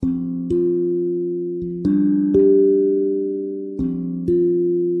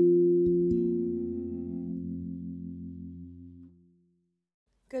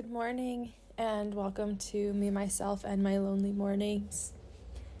morning, and welcome to Me, Myself, and My Lonely Mornings.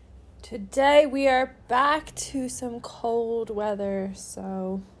 Today we are back to some cold weather,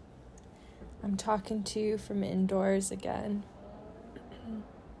 so I'm talking to you from indoors again.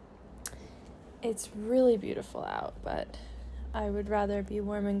 It's really beautiful out, but I would rather be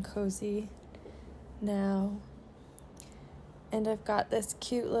warm and cozy now. And I've got this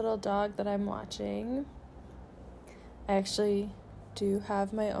cute little dog that I'm watching. I actually do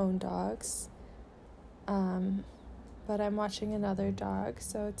have my own dogs, but I'm watching another dog,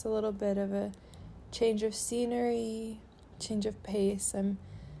 so it's a little bit of a change of scenery, change of pace. I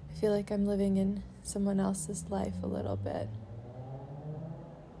feel like I'm living in someone else's life a little bit.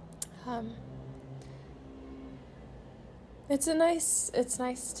 It's nice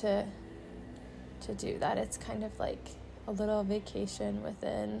to do that. It's kind of like a little vacation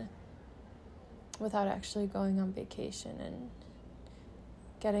without actually going on vacation, and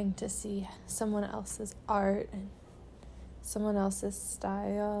getting to see someone else's art and someone else's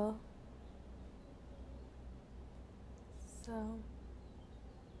style. So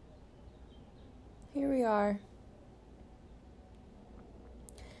here we are.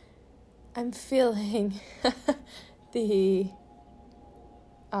 I'm feeling the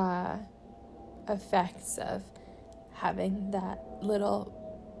effects of having that little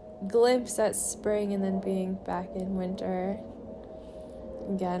glimpse at spring and then being back in winter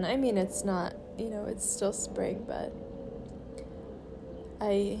again. I mean, it's not, it's still spring, but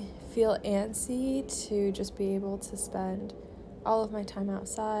I feel antsy to just be able to spend all of my time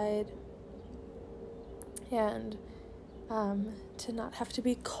outside and to not have to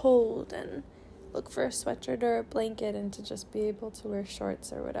be cold and look for a sweatshirt or a blanket, and to just be able to wear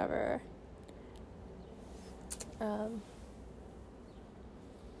shorts or whatever. I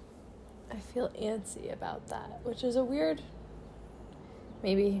feel antsy about that, which is a weird,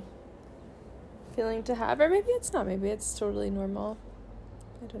 maybe, feeling to have, or maybe it's not. Maybe it's totally normal.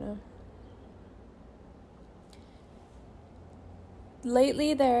 I don't know.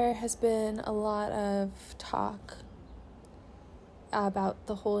 Lately, there has been a lot of talk about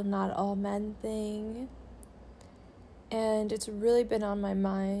the whole not all men thing, and it's really been on my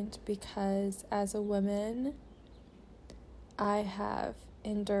mind because as a woman, I have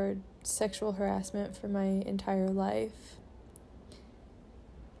endured sexual harassment for my entire life.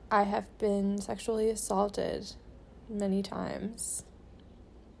 I have been sexually assaulted many times.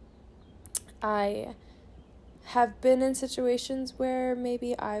 I have been in situations where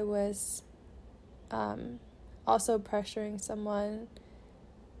maybe I was also pressuring someone,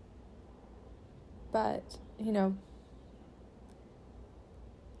 but,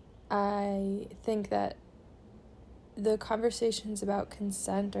 I think that the conversations about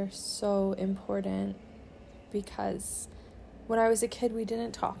consent are so important, because when I was a kid, we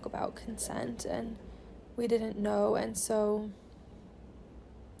didn't talk about consent and we didn't know, and so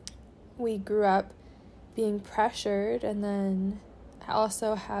we grew up being pressured and then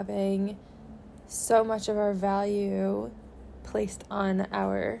also having so much of our value placed on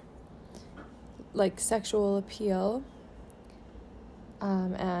our sexual appeal,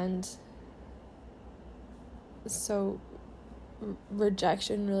 and so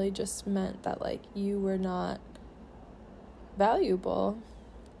rejection really just meant that you were not valuable.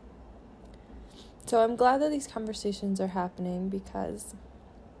 So I'm glad that these conversations are happening, because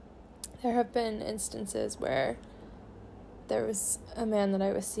there have been instances where there was a man that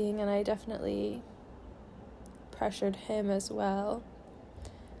I was seeing and I definitely pressured him as well.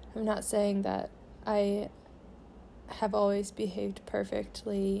 I'm not saying that I have always behaved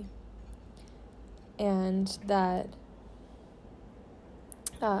perfectly and that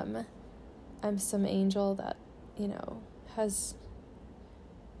I'm some angel that, has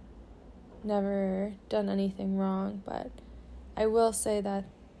never done anything wrong, but I will say that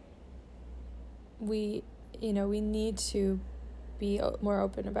we need to be more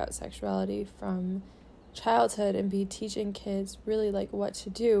open about sexuality from childhood and be teaching kids really what to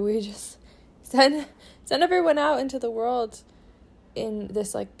do. We just send everyone out into the world in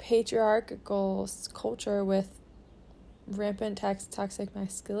this patriarchal culture with rampant toxic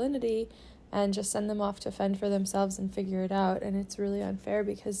masculinity, and just send them off to fend for themselves and figure it out. And it's really unfair,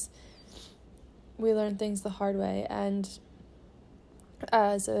 because we learn things the hard way. And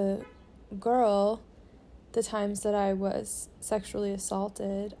as a girl, the times that I was sexually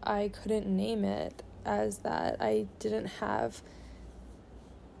assaulted, I couldn't name it as that. I didn't have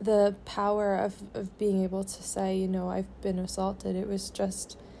the power of being able to say, I've been assaulted. It was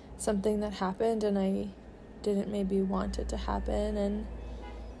just something that happened, and I didn't maybe want it to happen, and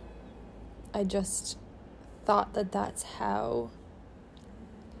I just thought that that's how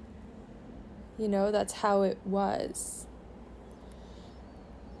that's how it was.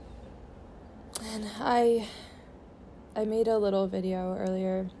 And I made a little video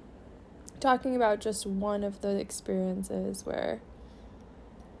earlier talking about just one of the experiences where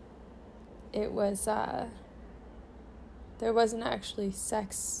it was, there wasn't actually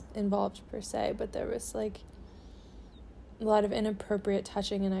sex involved per se, but there was like a lot of inappropriate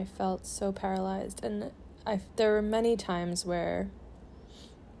touching, and I felt so paralyzed. And there were many times where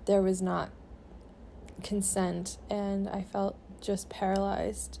there was not consent, and I felt just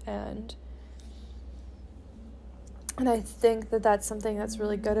paralyzed. And I think that that's something that's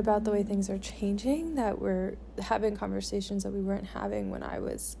really good about the way things are changing, that we're having conversations that we weren't having when I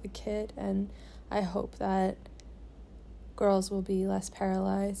was a kid. And I hope that girls will be less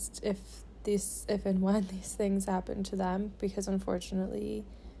paralyzed if and when these things happen to them, because unfortunately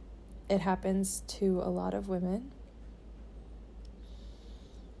it happens to a lot of women.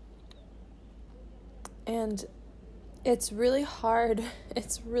 And it's really hard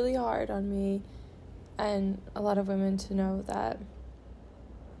on me and a lot of women to know that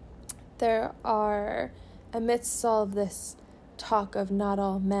there are, amidst all of this talk of not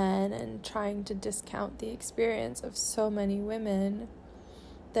all men and trying to discount the experience of so many women,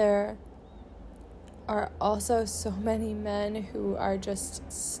 there are also so many men who are just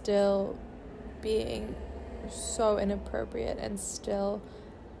still being so inappropriate and still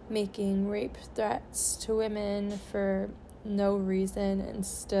making rape threats to women for no reason, and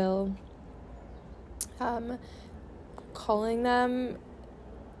still calling them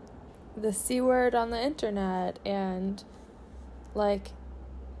the C word on the internet. And like,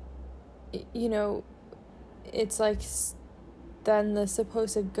 it's like then the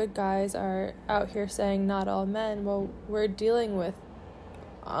supposed good guys are out here saying not all men. Well, we're dealing with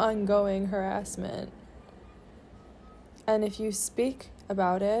ongoing harassment, and if you speak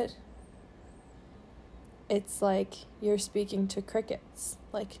about it, it's like you're speaking to crickets.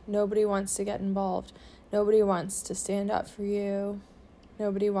 Like, nobody wants to get involved. Nobody wants to stand up for you.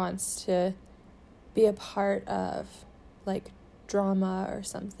 Nobody wants to be a part of, like, drama or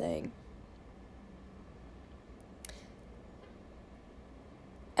something.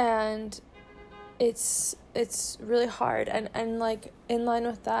 And it's really hard. And like, in line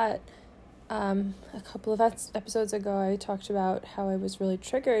with that, a couple of episodes ago, I talked about how I was really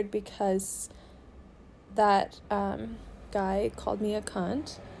triggered because that guy called me a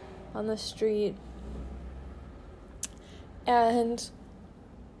cunt on the street. And,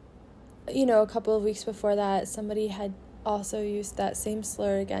 a couple of weeks before that, somebody had also used that same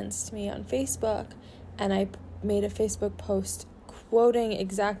slur against me on Facebook, and I made a Facebook post quoting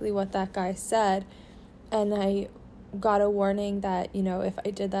exactly what that guy said, and I got a warning that, if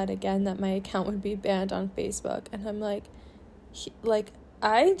I did that again, that my account would be banned on Facebook. And I'm like,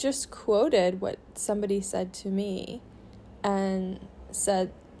 I just quoted what somebody said to me and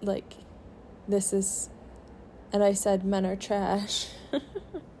said, like, this is, and I said men are trash.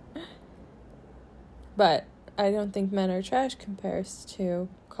 But I don't think men are trash compares to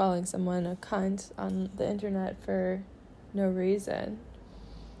calling someone a cunt on the internet for no reason.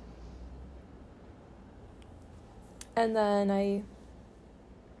 And then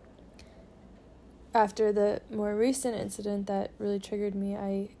after the more recent incident that really triggered me,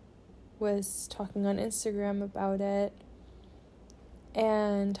 I was talking on Instagram about it,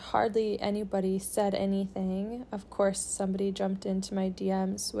 and hardly anybody said anything. Of course, somebody jumped into my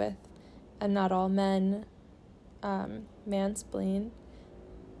DMs with a not all men mansplain.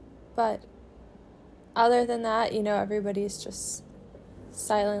 But other than that, everybody's just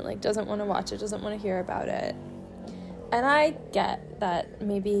silent, like, doesn't want to watch it, doesn't want to hear about it. And I get that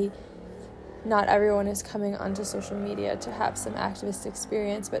maybe not everyone is coming onto social media to have some activist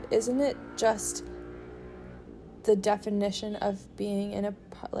experience, but isn't it just the definition of being in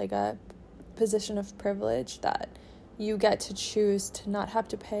a position of privilege that you get to choose to not have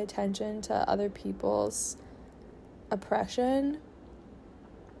to pay attention to other people's oppression?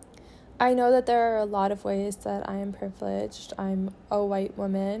 I know that there are a lot of ways that I am privileged. I'm a white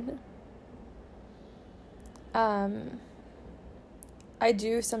woman. I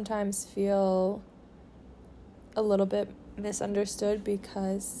do sometimes feel a little bit misunderstood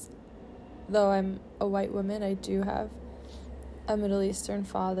because though I'm a white woman, I do have a Middle Eastern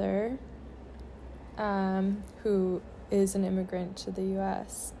father who is an immigrant to the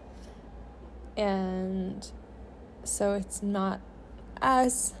U.S. And so it's not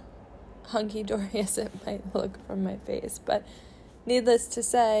as hunky-dory as it might look from my face. But needless to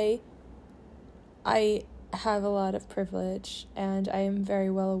say, I have a lot of privilege, and I am very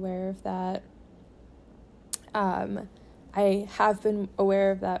well aware of that. I have been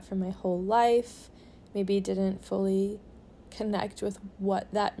aware of that for my whole life, maybe didn't fully connect with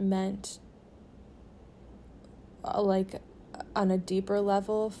what that meant, like, on a deeper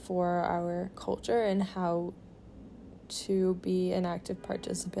level for our culture and how to be an active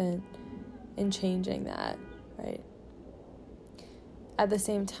participant in changing that, right? At the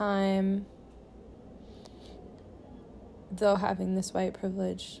same time, though having this white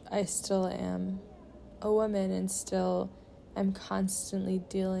privilege, I still am a woman and still am constantly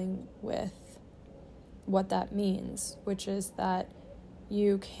dealing with what that means, which is that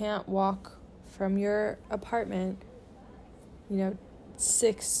you can't walk from your apartment,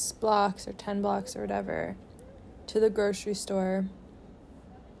 6 blocks or 10 blocks or whatever, to the grocery store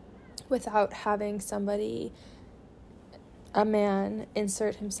without having somebody, a man,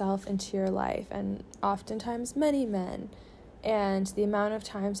 insert himself into your life, and oftentimes many men. And the amount of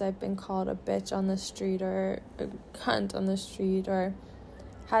times I've been called a bitch on the street or a cunt on the street, or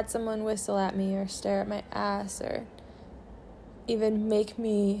had someone whistle at me or stare at my ass or even make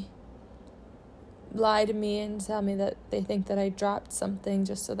me lie to me and tell me that they think that I dropped something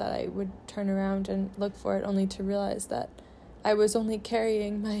just so that I would turn around and look for it, only to realize that I was only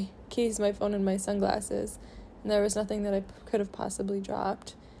carrying my keys, my phone, and my sunglasses, and there was nothing that I could have possibly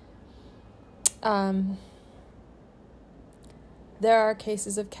dropped. There are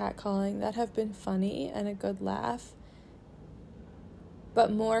cases of catcalling that have been funny and a good laugh,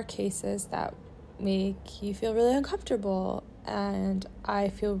 but more cases that make you feel really uncomfortable, and I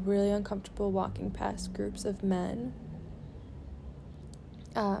feel really uncomfortable walking past groups of men.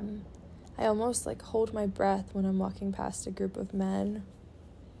 I almost hold my breath when I'm walking past a group of men.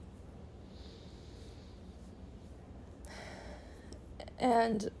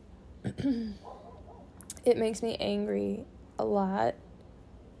 And it makes me angry a lot.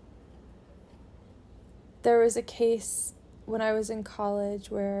 There was a case when I was in college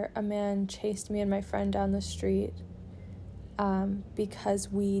where a man chased me and my friend down the street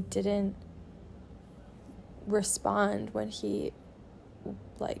because we didn't respond when he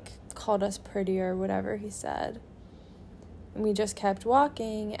called us pretty or whatever he said. And we just kept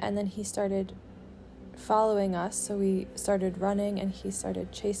walking, and then he started following us, so we started running and he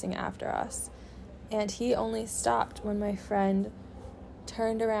started chasing after us. And he only stopped when my friend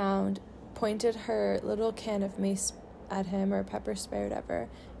turned around, pointed her little can of mace at him, or pepper spray or whatever,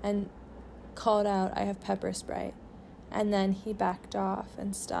 and called out, "I have pepper spray." And then he backed off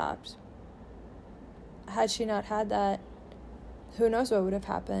and stopped. Had she not had that, who knows what would have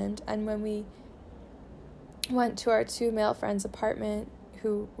happened. And when we went to our 2 male friends' apartment,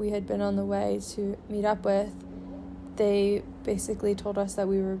 who we had been on the way to meet up with, they basically told us that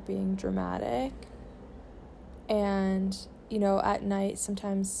we were being dramatic. And, at night,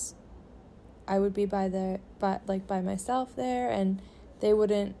 sometimes I would be by myself there, and they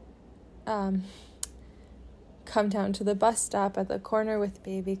wouldn't come down to the bus stop at the corner with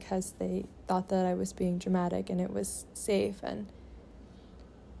me because they thought that I was being dramatic and it was safe. And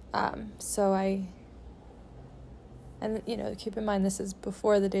keep in mind, this is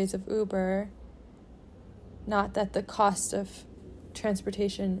before the days of Uber. Not that the cost of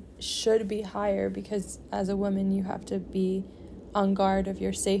transportation should be higher, because as a woman you have to be on guard of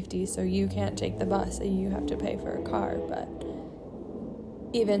your safety, so you can't take the bus, so you have to pay for a car. But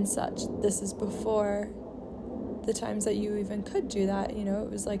even such, this is before the times that you even could do that. It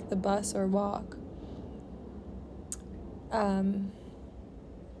was the bus or walk.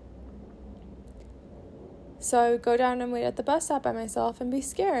 So I would go down and wait at the bus stop by myself and be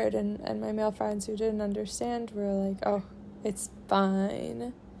scared, and my male friends who didn't understand were like, "Oh, it's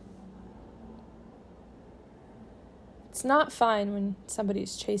fine." It's not fine when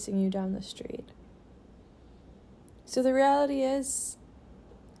somebody's chasing you down the street. So the reality is,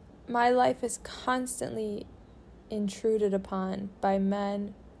 my life is constantly intruded upon by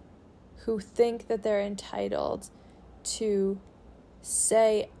men who think that they're entitled to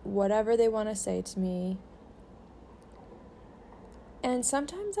say whatever they want to say to me. And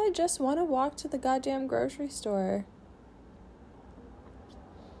sometimes I just want to walk to the goddamn grocery store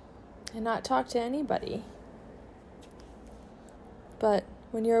and not talk to anybody. But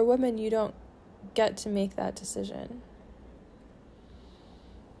when you're a woman, you don't get to make that decision.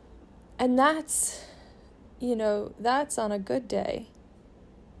 And that's on a good day.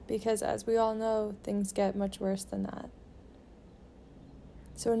 Because as we all know, things get much worse than that.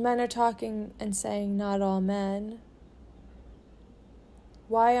 So when men are talking and saying not all men,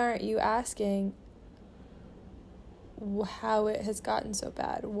 why aren't you asking how it has gotten so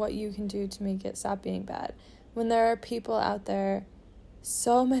bad, what you can do to make it stop being bad? When there are people out there,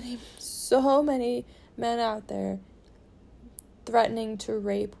 so many men out there threatening to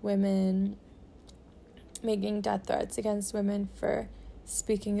rape women, making death threats against women for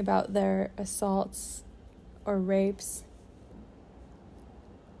speaking about their assaults or rapes,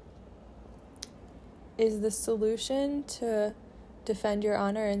 is the solution to defend your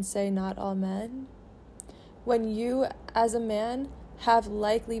honor and say not all men? When you, as a man, have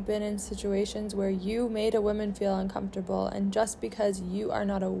likely been in situations where you made a woman feel uncomfortable, and just because you are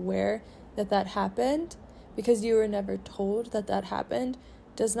not aware that that happened, because you were never told that that happened,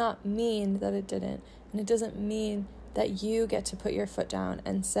 does not mean that it didn't. And it doesn't mean that you get to put your foot down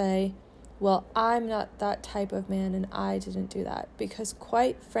and say, well, I'm not that type of man and I didn't do that. Because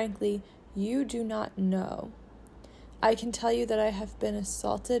quite frankly, you do not know. I can tell you that I have been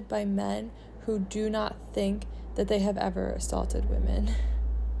assaulted by men who do not think that they have ever assaulted women.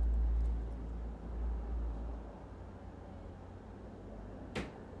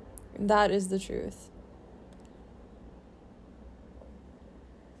 That is the truth.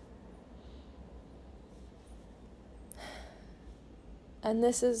 And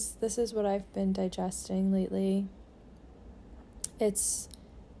this is what I've been digesting lately. It's,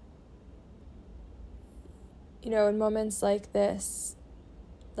 in moments like this,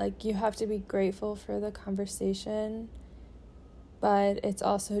 like, you have to be grateful for the conversation, but it's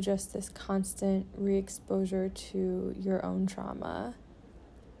also just this constant re-exposure to your own trauma.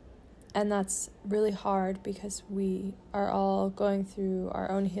 And that's really hard because we are all going through our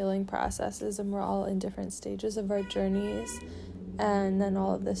own healing processes and we're all in different stages of our journeys. And then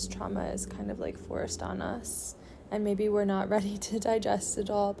all of this trauma is kind of like forced on us. And maybe we're not ready to digest it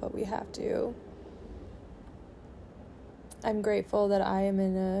all, but we have to. I'm grateful that I am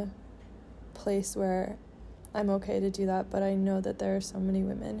in a place where I'm okay to do that, but I know that there are so many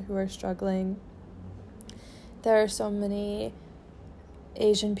women who are struggling. There are so many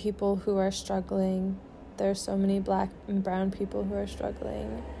Asian people who are struggling. There are so many Black and brown people who are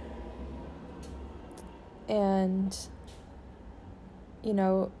struggling. And,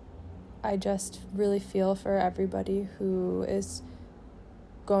 I just really feel for everybody who is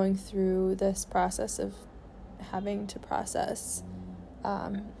going through this process of having to process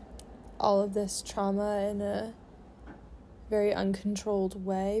all of this trauma in a very uncontrolled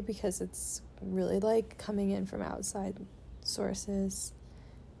way, because it's really like coming in from outside sources.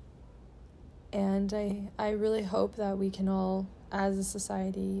 And I really hope that we can all, as a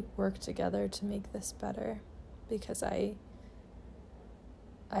society, work together to make this better, because I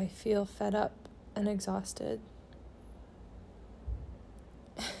feel fed up and exhausted.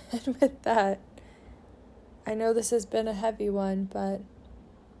 And with that, I know this has been a heavy one, but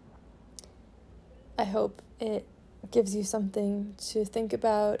I hope it gives you something to think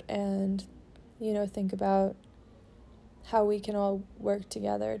about and, think about how we can all work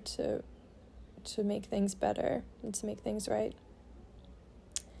together to make things better and to make things right.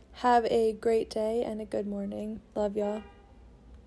 Have a great day and a good morning. Love y'all.